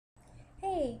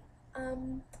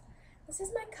Um, this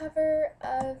is my cover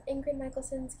of Ingrid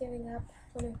Michaelson's Giving Up,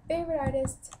 one of my favorite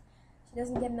artists. She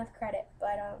doesn't get enough credit,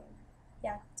 but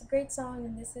yeah, it's a great song,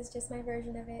 and this is just my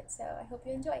version of it, so I hope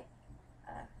you enjoy.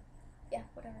 Yeah,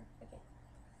 whatever. Okay.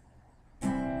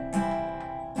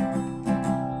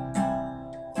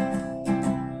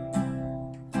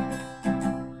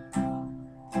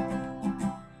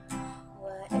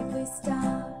 What if we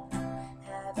stop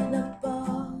having a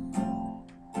ball?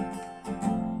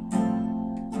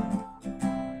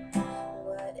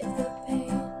 What if the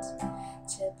paint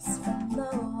chips from the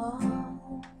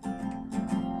wall?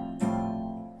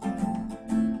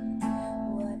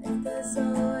 What if there's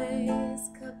always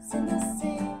cups in the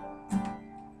sink?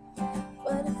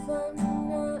 What if I'm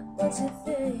not what you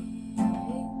think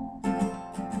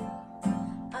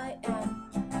I am?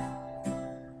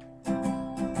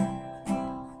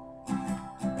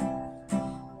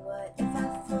 What if I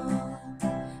fall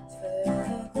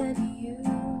further than you?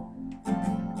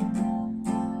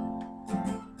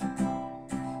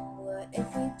 What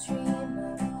if we dream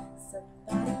of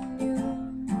somebody new?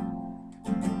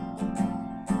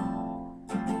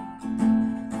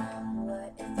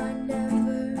 What if I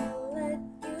never let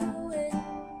you in?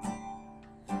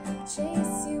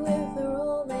 Chase you with a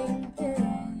rolling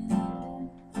pin?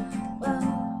 Well,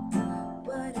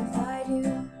 what if I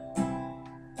do?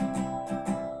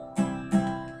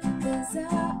 'Cause I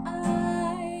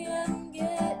am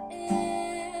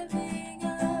giving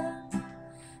up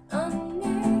on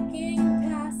making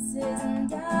passes,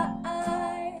 and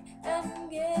I am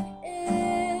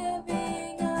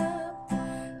giving up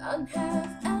on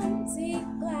half-empty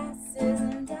glasses,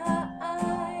 and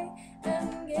I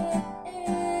am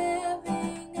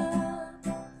giving up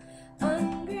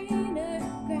on greener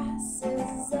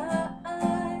grasses. I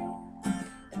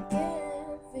am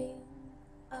giving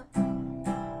up.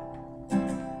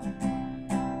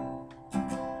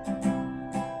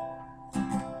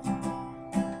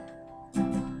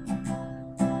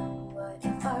 What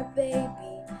if our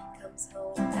baby comes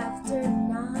home after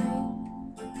 9?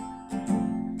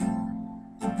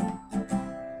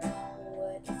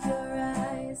 What if your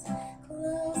eyes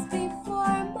close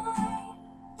before mine?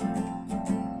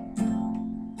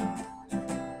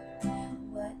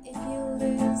 What if you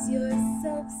lose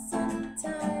yourself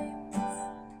sometimes,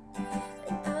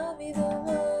 and I'll be the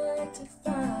one to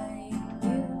find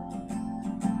you,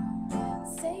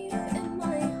 safe in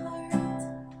my heart?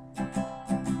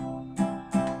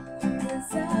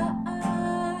 'Cause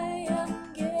I am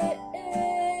giving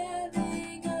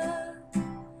up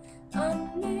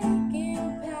on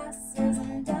making passes,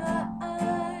 and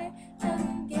I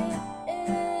am giving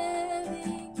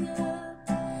up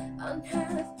on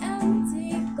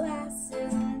half-empty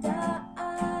glasses, and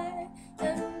I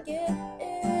am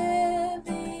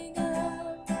giving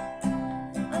up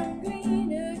on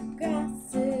greener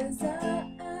grasses. I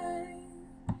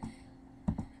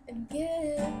am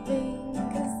giving,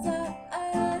 'cause I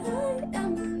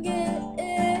am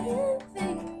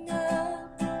giving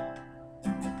up,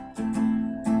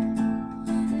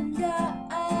 and I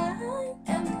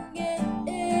am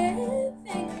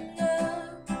giving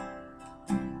up,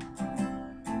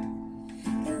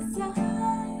 'cause I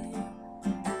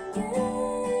am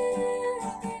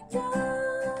giving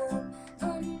up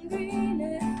on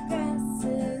greener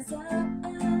grasses. I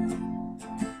am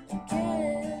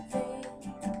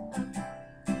giving up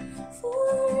for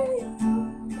you.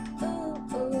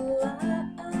 I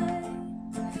am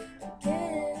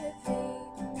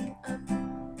giving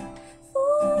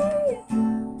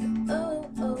up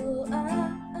for you. I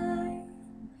am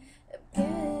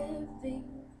giving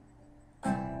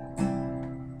up.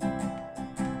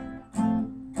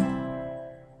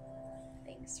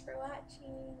 Thanks for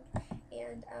watching,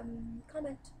 and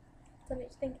comment, tell me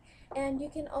what you think, and you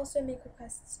can also make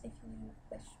requests if you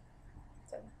wish.